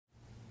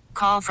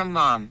call from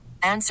mom.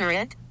 Answer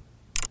it.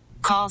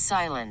 Call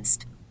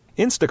silenced.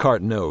 Instacart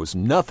knows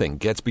nothing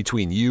gets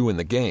between you and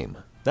the game.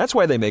 That's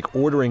why they make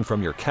ordering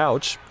from your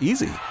couch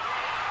easy.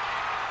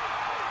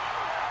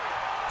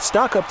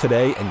 Stock up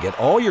today and get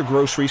all your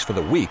groceries for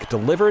the week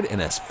delivered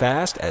in as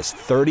fast as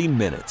 30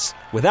 minutes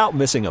without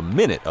missing a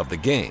minute of the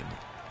game.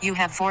 You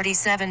have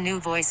 47 new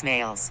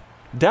voicemails.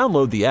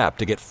 Download the app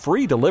to get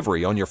free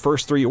delivery on your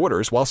first 3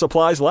 orders while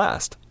supplies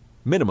last.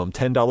 Minimum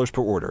 $10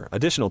 per order.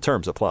 Additional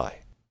terms apply.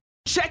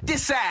 Check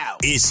this out.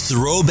 It's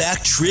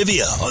Throwback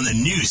Trivia on the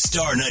new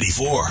Star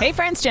 94. Hey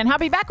friends, Jen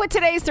Hobby back with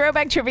today's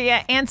Throwback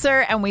Trivia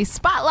answer, and we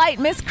spotlight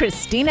Miss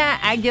Christina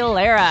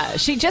Aguilera.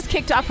 She just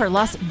kicked off her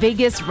Las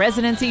Vegas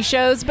residency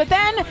shows, but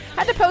then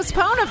had to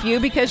postpone a few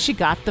because she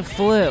got the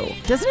flu.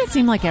 Doesn't it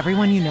seem like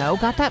everyone you know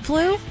got that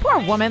flu? Poor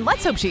woman.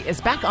 Let's hope she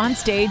is back on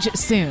stage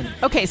soon.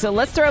 Okay, so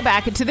let's throw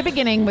back to the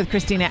beginning with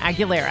Christina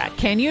Aguilera.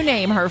 Can you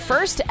name her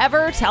first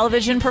ever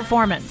television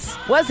performance?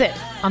 Was it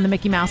on the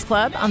Mickey Mouse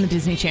Club on the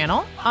Disney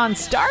Channel, on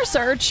Star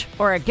Search,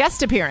 or a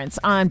guest appearance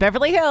on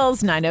Beverly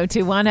Hills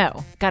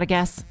 90210? Got a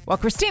guess? Well,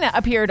 Christina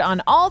appeared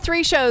on all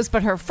 3 shows,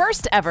 but her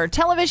first ever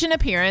television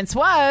appearance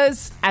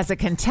was as a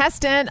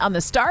contestant on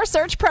the Star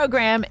Search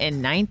program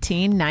in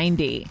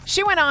 1990.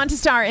 She went on to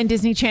star in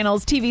Disney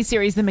Channel's TV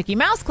series The Mickey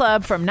Mouse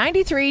Club from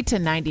 93 to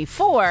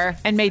 94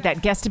 and made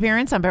that guest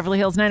appearance on Beverly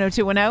Hills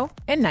 90210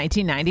 in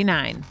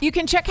 1999. You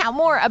can check out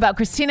more about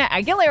Christina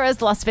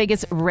Aguilera's Las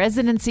Vegas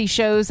residency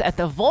shows at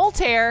the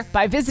Voltaire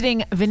by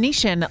visiting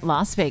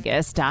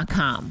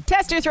VenetianLasVegas.com.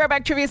 Test your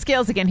Throwback Trivia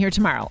skills again here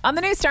tomorrow on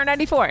the new Star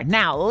 94.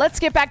 Now, let's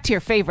get back to your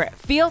favorite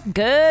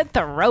feel-good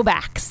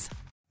throwbacks.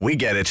 We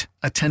get it.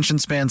 Attention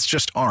spans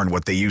just aren't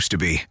what they used to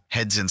be.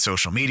 Heads in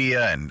social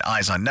media and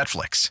eyes on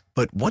Netflix.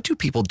 But what do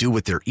people do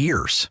with their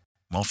ears?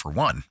 Well, for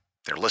one,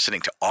 they're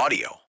listening to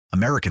audio.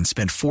 Americans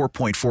spend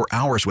 4.4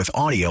 hours with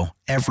audio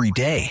every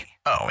day.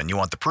 Oh, and you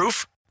want the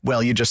proof?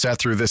 Well, you just sat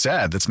through this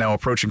ad that's now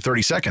approaching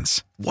 30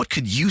 seconds. What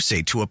could you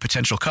say to a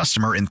potential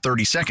customer in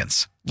 30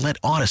 seconds? Let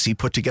Odyssey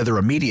put together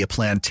a media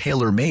plan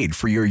tailor-made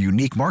for your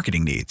unique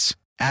marketing needs.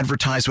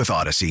 Advertise with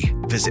Odyssey.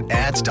 Visit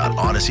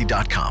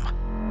ads.odyssey.com.